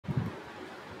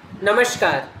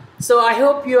Namaskar. So I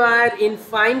hope you are in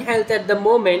fine health at the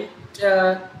moment.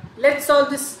 Let's solve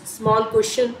this small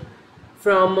question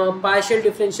from a partial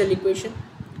differential equation.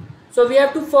 So we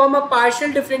have to form a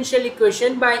partial differential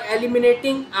equation by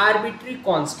eliminating arbitrary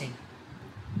constant.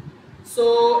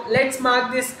 So let's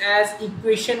mark this as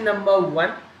equation number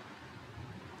 1.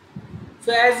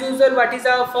 So as usual, what is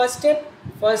our first step?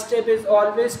 First step is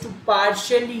always to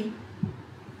partially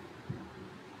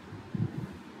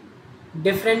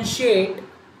differentiate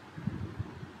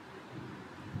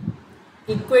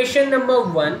equation number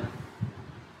 1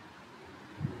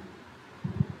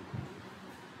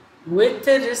 with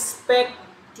respect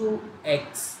to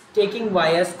x, taking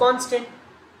y as constant.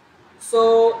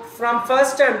 So from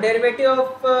first term, derivative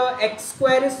of x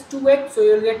square is 2x, so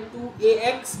you will get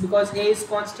 2ax because a is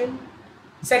constant.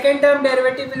 Second term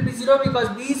derivative will be 0 because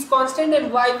b is constant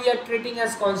and y we are treating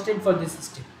as constant for this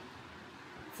step.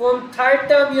 From third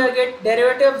term you will get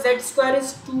derivative of z square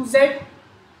is 2z,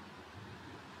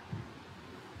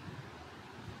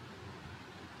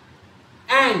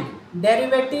 and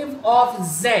derivative of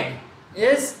z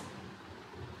is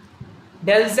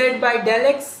del z by del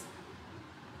x.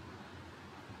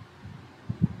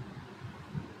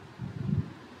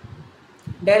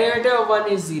 Derivative of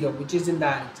 1 is 0, which is in the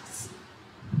RHS.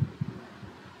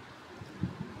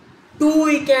 2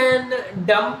 we can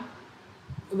dump,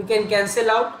 we can cancel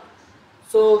out.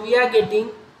 So we are getting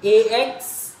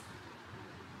ax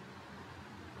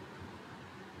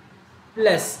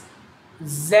plus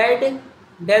z,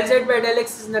 del z by del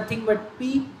x is nothing but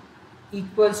p,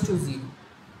 equals to 0.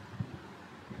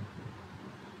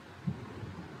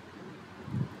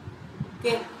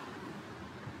 Okay.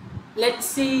 Let's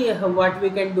see what we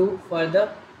can do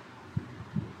further.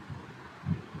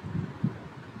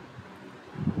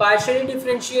 Partially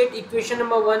differentiate equation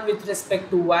number 1 with respect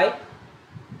to y.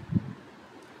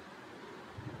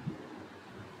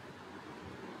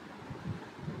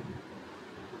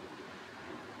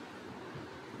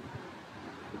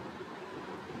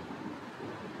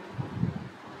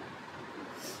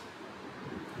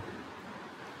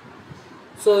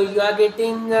 So you are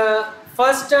getting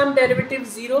first term derivative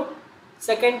 0,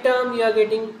 second term you are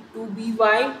getting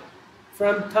 2by,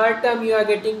 from third term you are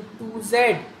getting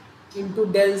 2z into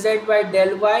del z by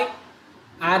del y,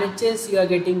 RHS you are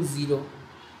getting 0.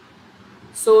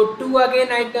 So 2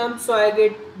 again I term, so I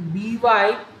get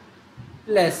by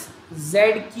plus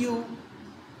zq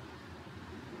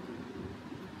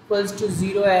equals to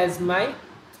 0 as my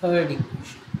third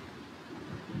equation.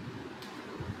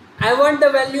 I want the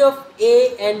value of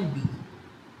a and b.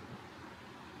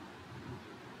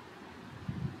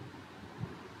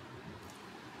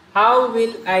 How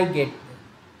will I get them?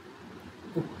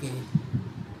 Okay.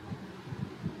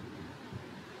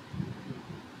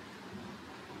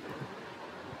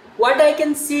 What I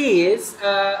can see is,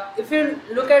 if you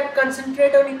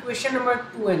concentrate on equation number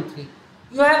 2 and 3,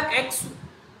 you have ax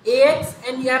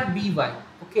and you have by.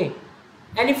 Okay.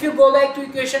 And if you go back to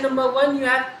equation number 1, you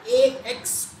have ax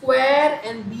square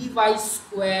and by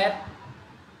square.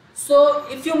 So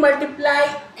if you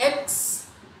multiply x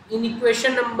in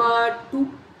equation number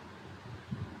 2,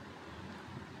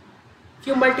 if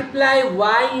you multiply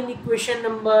y in equation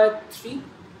number 3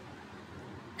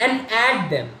 and add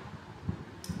them,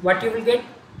 what you will get?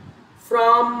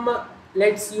 From,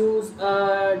 let's use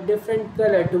a different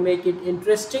color to make it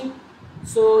interesting.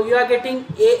 So you are getting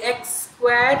ax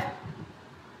square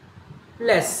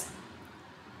plus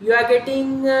you are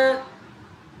getting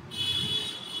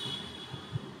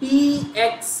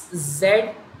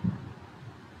pxz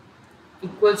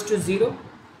equals to 0.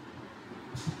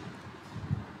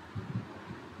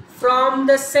 From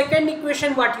the second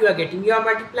equation, what you are getting? You are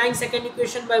multiplying second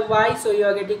equation by y, so you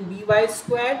are getting by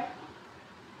square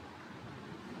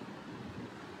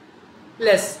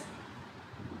plus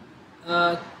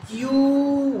qyz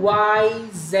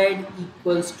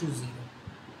equals to 0.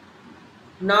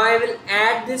 Now I will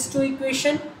add this to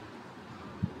equation.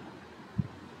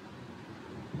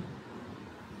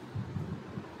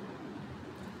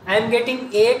 I am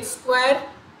getting ax square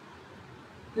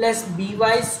plus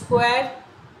by square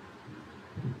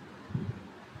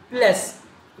plus,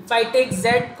 if I take z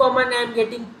common, I am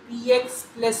getting px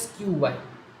plus qy.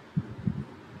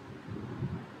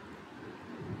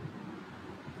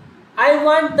 I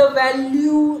want the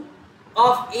value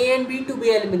of a and b to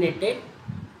be eliminated.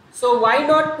 So why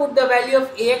not put the value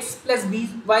of ax plus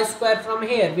by square from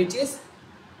here, which is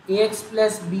ax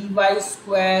plus by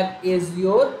square is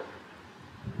your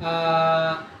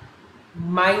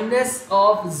minus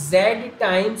of z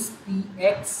times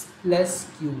px plus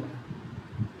qy.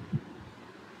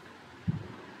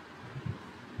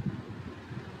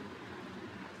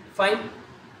 Fine.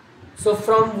 So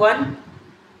from 1,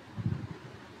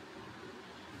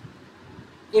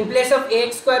 in place of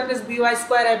ax square plus by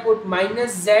square I put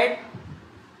minus z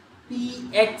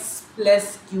px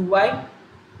plus qy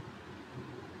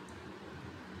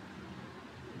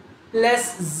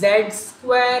plus z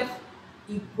square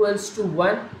equals to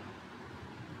 1.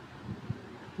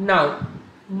 Now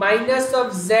minus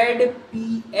of z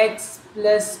px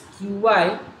plus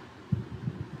qy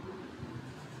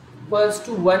equals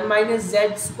to 1 minus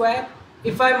z square.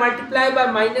 If I multiply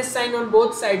by minus sign on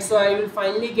both sides, so I will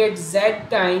finally get z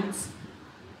times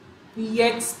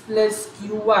px plus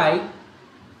qy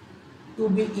to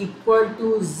be equal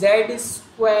to z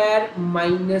square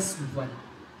minus 1.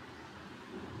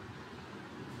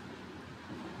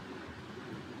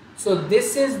 So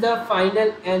this is the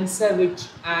final answer which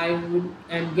I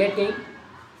am getting.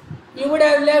 You would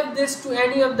have left this to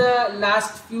any of the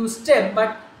last few steps,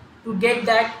 but to get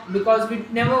that, because we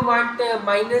never want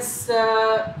minus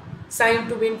sign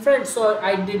to be in front, so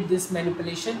I did this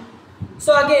manipulation.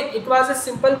 So again, it was a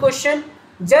simple question.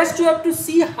 Just you have to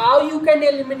see how you can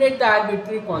eliminate the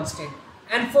arbitrary constant,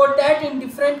 and for that in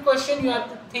different question you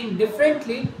have to think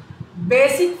differently.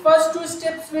 Basic first two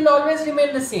steps will always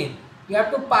remain the same. You have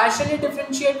to partially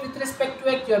differentiate with respect to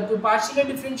x, you have to partially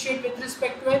differentiate with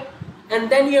respect to y, and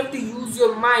then you have to use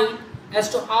your mind as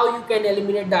to how you can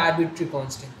eliminate the arbitrary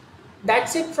constant.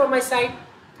 That's it from my side.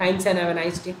 Thanks and have a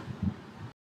nice day.